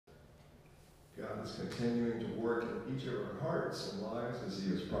God is continuing to work in each of our hearts and lives as he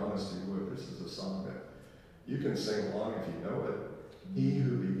has promised he would. This is a song that you can sing along if you know it. He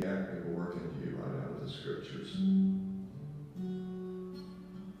who began a good work in you, right out of the scriptures.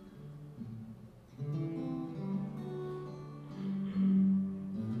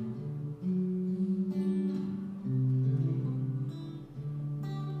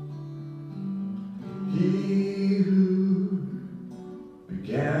 He who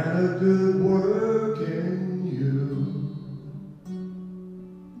began a good work in you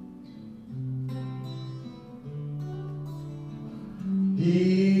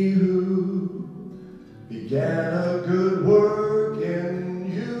He who began a good work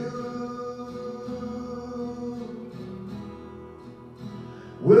in you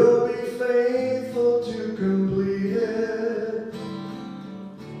will be faithful to complete it.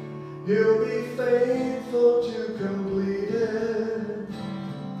 He'll be faithful to complete it.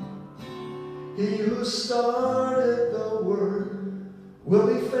 He who started the work will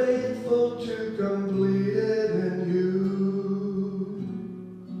be faithful to complete it in you.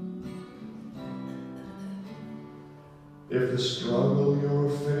 If the struggle you're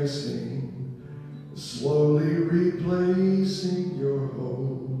facing is slowly replacing your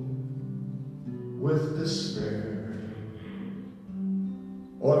hope with despair,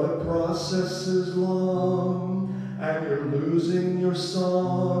 or the process is long and you're losing your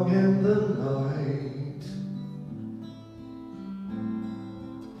song in the night,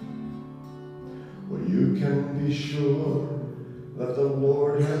 well, you can be sure that the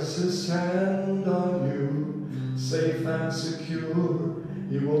Lord has his hand on you, safe and secure.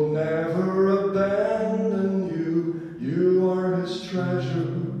 He will never abandon you. You are his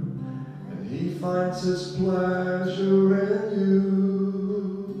treasure, and he finds his pleasure in you.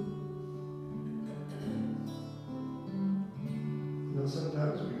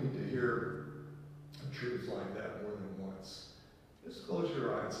 Sometimes we need to hear a truth like that more than once. Just close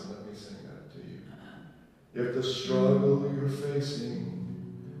your eyes and let me sing that to you. If the struggle you're facing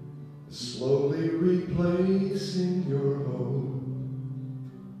is slowly replacing your hope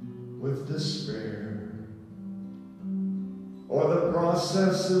with despair, or the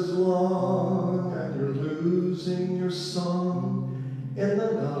process is long and you're losing your song in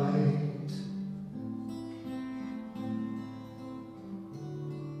the night,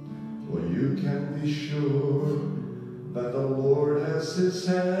 you can be sure that the Lord has his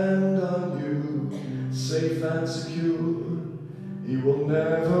hand on you, safe and secure. He will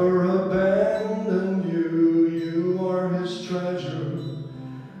never abandon you. You are his treasure,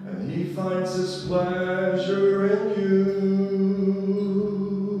 and he finds his pleasure in you.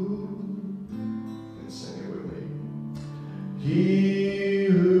 And sing it with me. He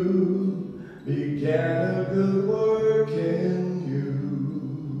who began a good work in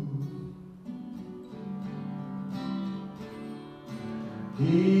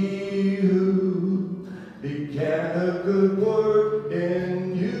He who began a good work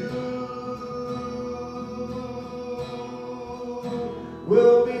in you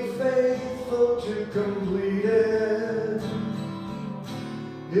will be faithful to complete it.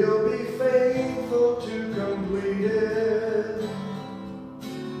 He'll be faithful to complete it.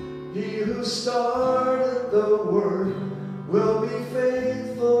 He who started the work will be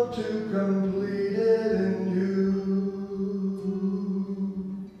faithful to complete it.